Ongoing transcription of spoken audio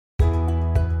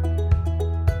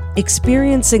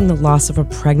Experiencing the loss of a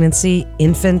pregnancy,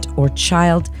 infant, or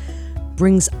child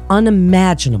brings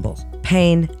unimaginable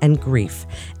pain and grief,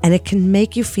 and it can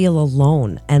make you feel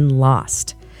alone and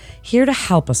lost. Here to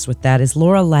help us with that is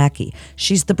Laura Lackey.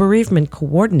 She's the bereavement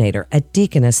coordinator at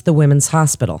Deaconess, the Women's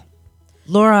Hospital.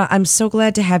 Laura, I'm so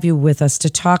glad to have you with us to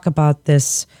talk about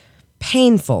this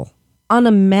painful,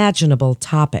 unimaginable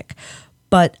topic.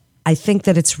 But I think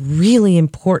that it's really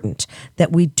important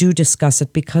that we do discuss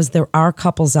it because there are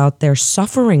couples out there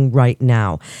suffering right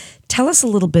now. Tell us a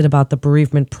little bit about the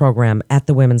bereavement program at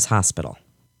the Women's Hospital.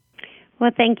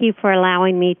 Well, thank you for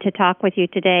allowing me to talk with you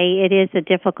today. It is a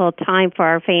difficult time for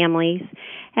our families.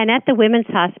 And at the Women's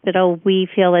Hospital, we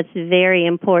feel it's very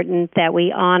important that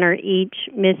we honor each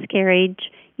miscarriage,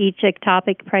 each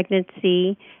ectopic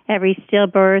pregnancy, every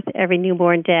stillbirth, every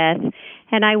newborn death.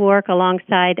 And I work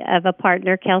alongside of a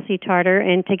partner, Kelsey Tarter,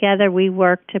 and together we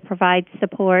work to provide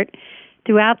support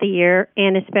throughout the year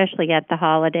and especially at the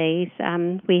holidays.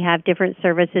 We have different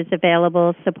services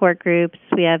available, support groups.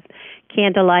 We have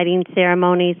candle lighting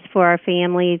ceremonies for our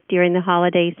families during the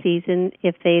holiday season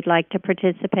if they'd like to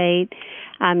participate.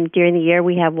 During the year,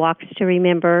 we have walks to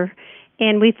remember.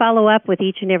 And we follow up with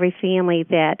each and every family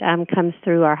that comes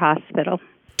through our hospital.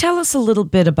 Tell us a little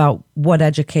bit about what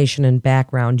education and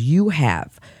background you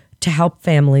have to help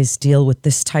families deal with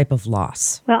this type of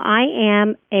loss. Well, I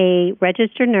am a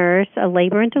registered nurse, a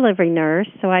labor and delivery nurse,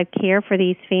 so I care for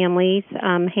these families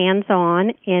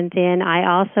hands-on, and then I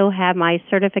also have my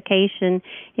certification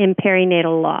in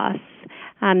perinatal loss.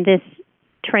 This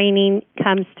training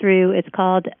comes through, it's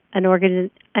called an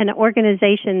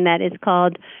organization that is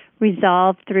called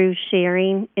Resolve Through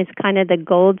Sharing. It's kind of the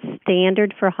gold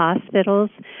standard for hospitals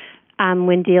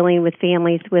when dealing with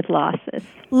families with losses.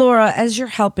 Laura, as you're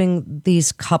helping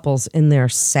these couples in their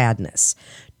sadness,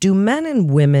 do men and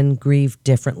women grieve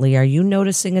differently? Are you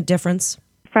noticing a difference?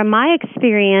 From my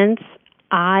experience,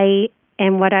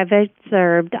 and what I've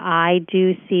observed, I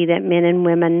do see that men and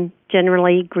women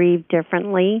generally grieve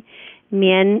differently.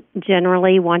 Men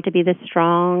generally want to be the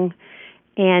strong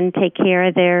and take care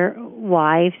of their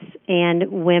wives, and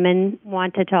women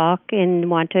want to talk and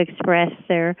want to express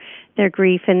their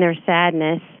grief and their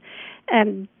sadness.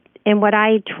 And what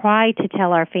I try to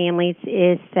tell our families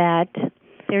is that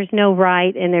there's no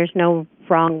right and there's no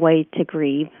wrong way to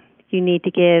grieve. You need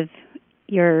to give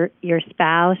your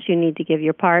spouse, you need to give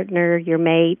your partner, your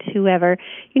mate, whoever,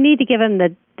 you need to give them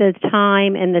the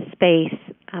time and the space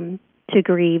to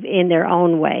grieve in their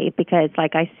own way, because,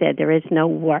 like I said, there is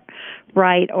no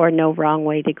right or no wrong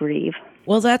way to grieve.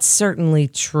 Well, that's certainly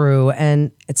true,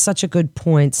 and it's such a good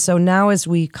point. So now as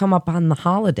we come up on the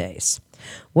holidays,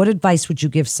 what advice would you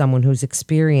give someone who's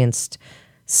experienced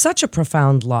such a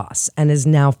profound loss and is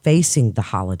now facing the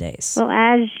holidays? Well,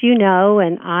 as you know,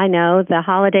 and I know, the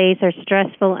holidays are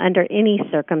stressful under any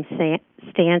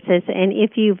circumstances, and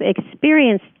if you've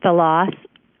experienced the loss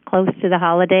close to the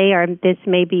holiday, or this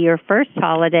may be your first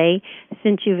holiday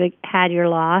since you've had your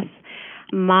loss,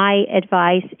 my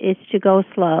advice is to go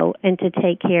slow and to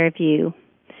take care of you.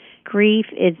 Grief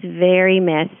is very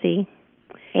messy,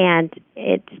 and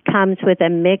it comes with a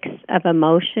mix of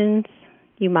emotions.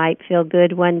 You might feel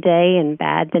good one day and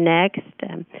bad the next.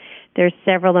 There's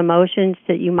several emotions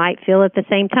that you might feel at the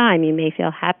same time. You may feel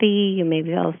happy, you may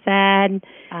feel sad,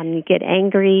 you get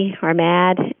angry or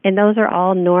mad, and those are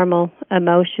all normal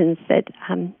emotions that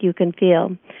you can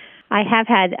feel. I have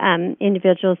had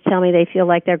individuals tell me they feel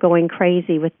like they're going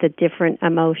crazy with the different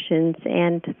emotions,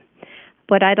 and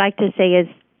what I'd like to say is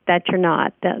that you're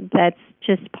not. That's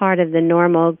just part of the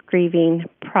normal grieving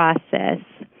process.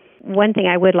 One thing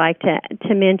I would like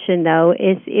to mention, though,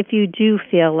 is if you do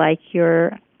feel like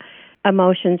your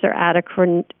emotions are out of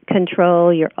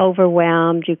control, you're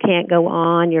overwhelmed, you can't go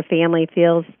on, your family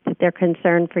feels that they're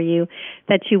concerned for you,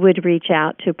 that you would reach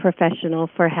out to a professional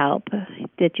for help,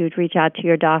 that you would reach out to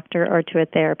your doctor or to a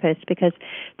therapist, because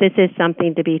this is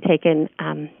something to be taken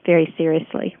very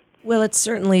seriously. Well, it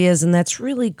certainly is, and that's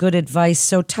really good advice.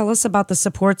 So tell us about the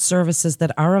support services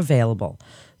that are available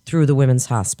through the Women's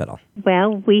Hospital.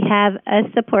 Well, we have a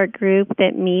support group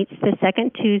that meets the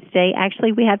second Tuesday.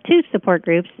 Actually, we have two support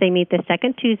groups. They meet the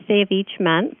second Tuesday of each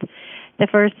month. The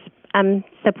first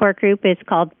support group is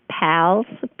called PALS,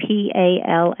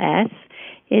 P-A-L-S.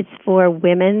 It's for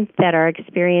women that are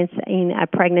experiencing a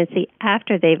pregnancy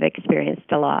after they've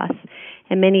experienced a loss.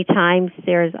 And many times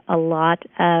there's a lot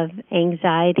of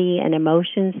anxiety and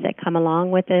emotions that come along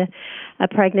with a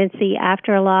pregnancy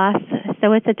after a loss.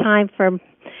 So it's a time for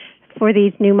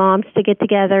these new moms to get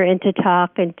together and to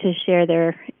talk and to share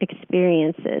their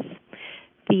experiences.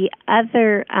 The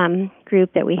other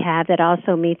group that we have that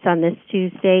also meets on this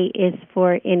Tuesday is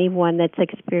for anyone that's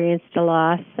experienced a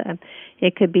loss.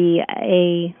 It could be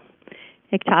a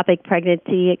ectopic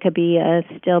pregnancy, it could be a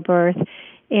stillbirth,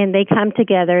 and they come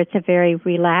together. It's a very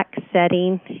relaxed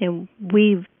setting, and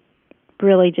we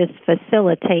really just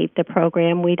facilitate the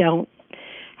program. We don't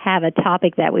have a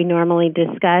topic that we normally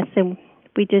discuss, and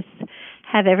we just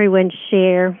have everyone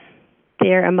share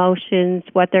their emotions,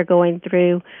 what they're going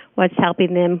through, what's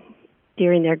helping them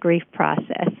during their grief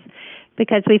process.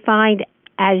 Because we find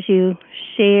as you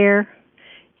share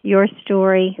your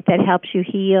story, that helps you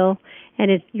heal, and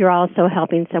you're also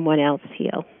helping someone else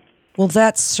heal. Well,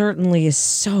 that certainly is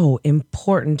so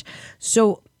important.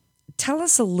 So tell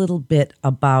us a little bit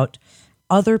about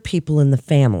other people in the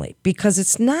family, because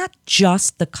it's not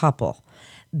just the couple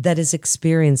that is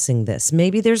experiencing this.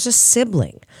 Maybe there's a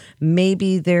sibling,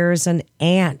 maybe there's an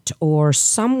aunt or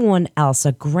someone else,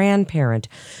 a grandparent.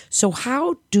 So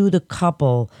how do the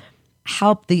couple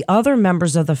help the other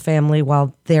members of the family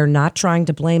while they're not trying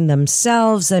to blame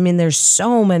themselves? I mean, there's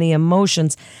so many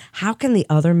emotions. How can the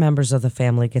other members of the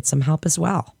family get some help as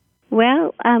well?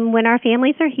 Well, when our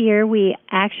families are here, we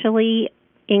actually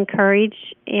encourage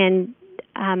and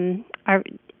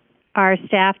our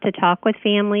staff to talk with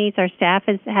families. Our staff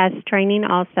has training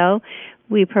also.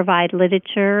 We provide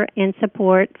literature and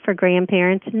support for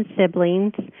grandparents and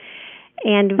siblings,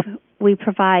 and we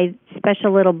provide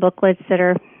special little booklets that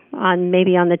are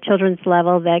maybe on the children's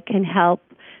level that can help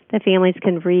the families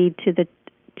can read to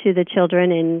the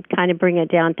children and kind of bring it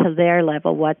down to their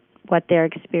level, what they're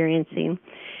experiencing.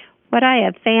 What I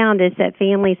have found is that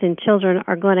families and children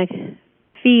are going to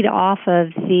feed off of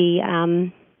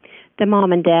the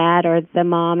mom and dad, or the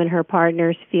mom and her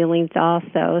partner's feelings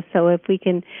also. So if we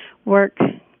can work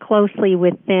closely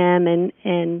with them,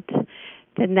 and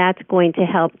then that's going to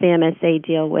help them as they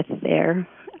deal with their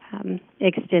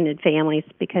extended families,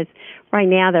 because right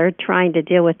now they're trying to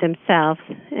deal with themselves,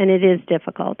 and it is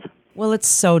difficult. Well, it's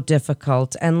so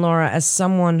difficult. And Laura, as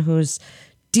someone whose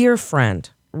dear friend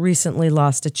recently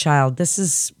lost a child, this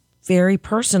is very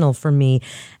personal for me.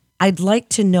 I'd like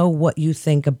to know what you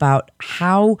think about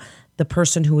how the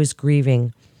person who is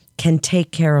grieving can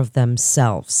take care of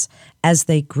themselves as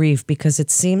they grieve, because it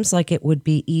seems like it would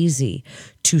be easy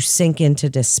to sink into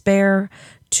despair,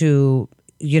 to,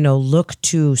 look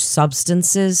to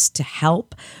substances to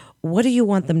help. What do you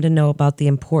want them to know about the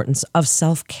importance of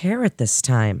self-care at this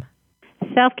time?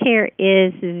 Self-care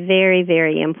is very,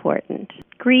 very important.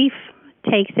 Grief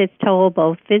takes its toll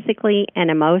both physically and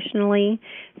emotionally.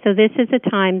 So this is a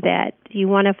time that you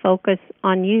want to focus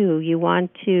on you. You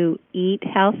want to eat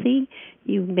healthy.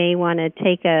 You may want to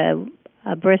take a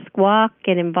brisk walk,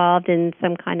 get involved in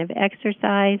some kind of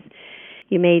exercise.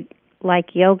 You may like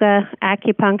yoga,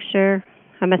 acupuncture,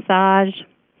 a massage,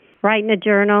 write in a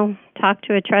journal, talk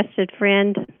to a trusted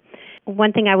friend.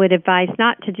 One thing I would advise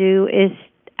not to do is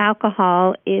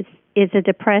alcohol is a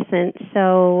depressant,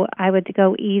 so I would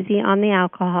go easy on the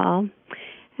alcohol.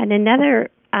 And another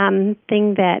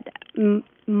thing that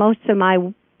most of my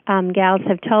gals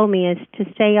have told me is to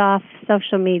stay off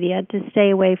social media, to stay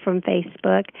away from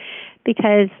Facebook,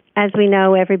 because as we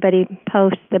know, everybody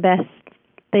posts the best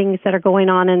things that are going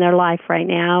on in their life right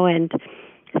now, and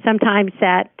sometimes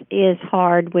that is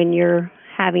hard when you're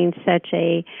having such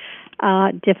a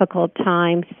difficult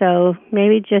time. So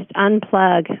maybe just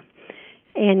unplug.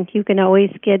 And you can always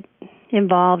get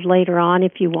involved later on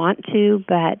if you want to,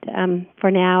 but for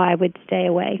now, I would stay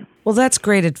away. Well, that's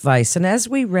great advice. And as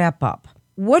we wrap up,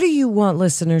 what do you want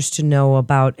listeners to know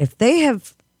about if they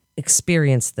have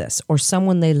experienced this, or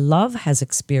someone they love has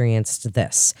experienced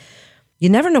this? You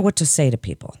never know what to say to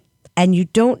people, and you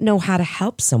don't know how to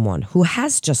help someone who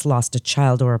has just lost a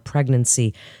child or a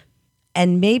pregnancy,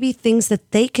 and maybe things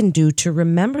that they can do to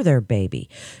remember their baby.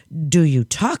 Do you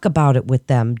talk about it with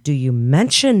them? Do you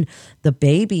mention the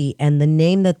baby and the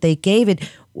name that they gave it?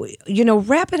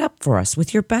 Wrap it up for us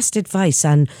with your best advice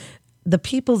on the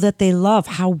people that they love,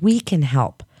 how we can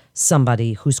help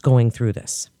somebody who's going through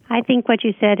this. I think what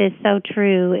you said is so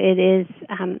true. It is,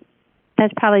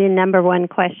 that's probably the number one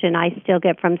question I still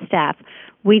get from staff.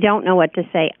 We don't know what to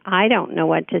say. I don't know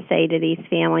what to say to these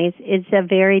families. It's a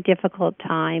very difficult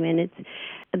time, and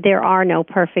there are no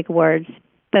perfect words.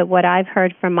 But what I've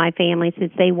heard from my families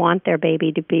is they want their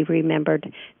baby to be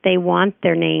remembered. They want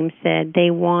their name said.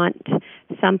 They want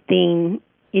something,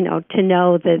 to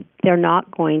know that they're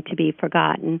not going to be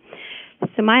forgotten.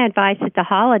 So my advice at the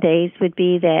holidays would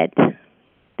be that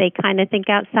they kind of think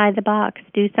outside the box,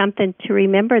 do something to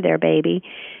remember their baby.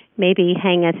 Maybe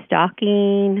hang a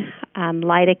stocking,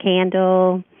 light a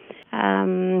candle,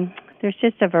 there's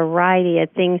just a variety of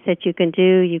things that you can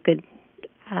do. You could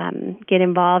get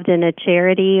involved in a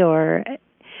charity or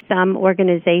some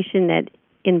organization that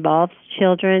involves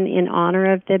children in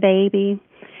honor of the baby.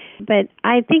 But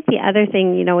I think the other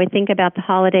thing, we think about the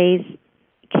holidays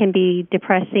can be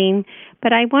depressing,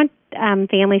 but I want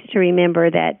families to remember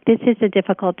that this is a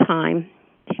difficult time,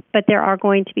 but there are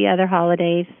going to be other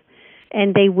holidays,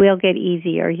 and they will get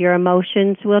easier. Your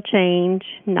emotions will change,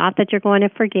 not that you're going to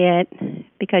forget,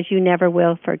 because you never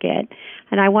will forget.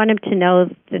 And I want them to know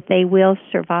that they will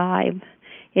survive.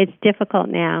 It's difficult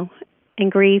now,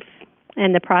 and grief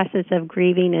and the process of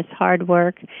grieving is hard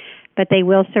work, but they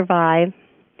will survive,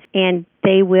 and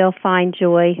they will find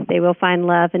joy. They will find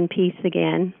love and peace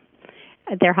again.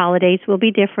 Their holidays will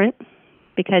be different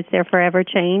because they're forever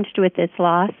changed with this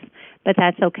loss, but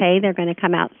that's okay. They're going to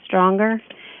come out stronger.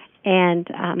 And,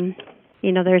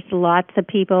 there's lots of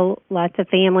people, lots of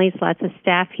families, lots of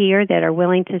staff here that are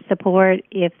willing to support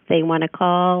if they want to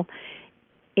call.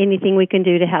 Anything we can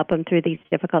do to help them through these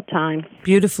difficult times.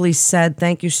 Beautifully said.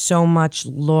 Thank you so much,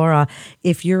 Laura.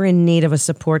 If you're in need of a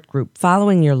support group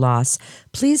following your loss,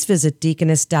 please visit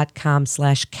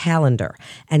deaconess.com/calendar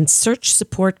and search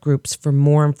support groups for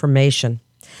more information.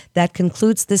 That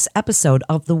concludes this episode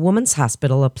of The Woman's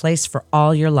Hospital, a place for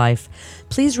all your life.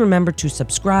 Please remember to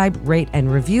subscribe, rate,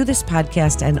 and review this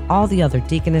podcast and all the other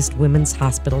Deaconess Women's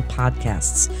Hospital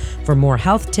podcasts. For more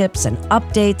health tips and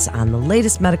updates on the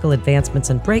latest medical advancements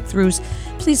and breakthroughs,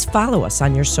 please follow us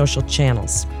on your social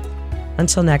channels.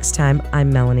 Until next time,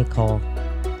 I'm Melanie Cole.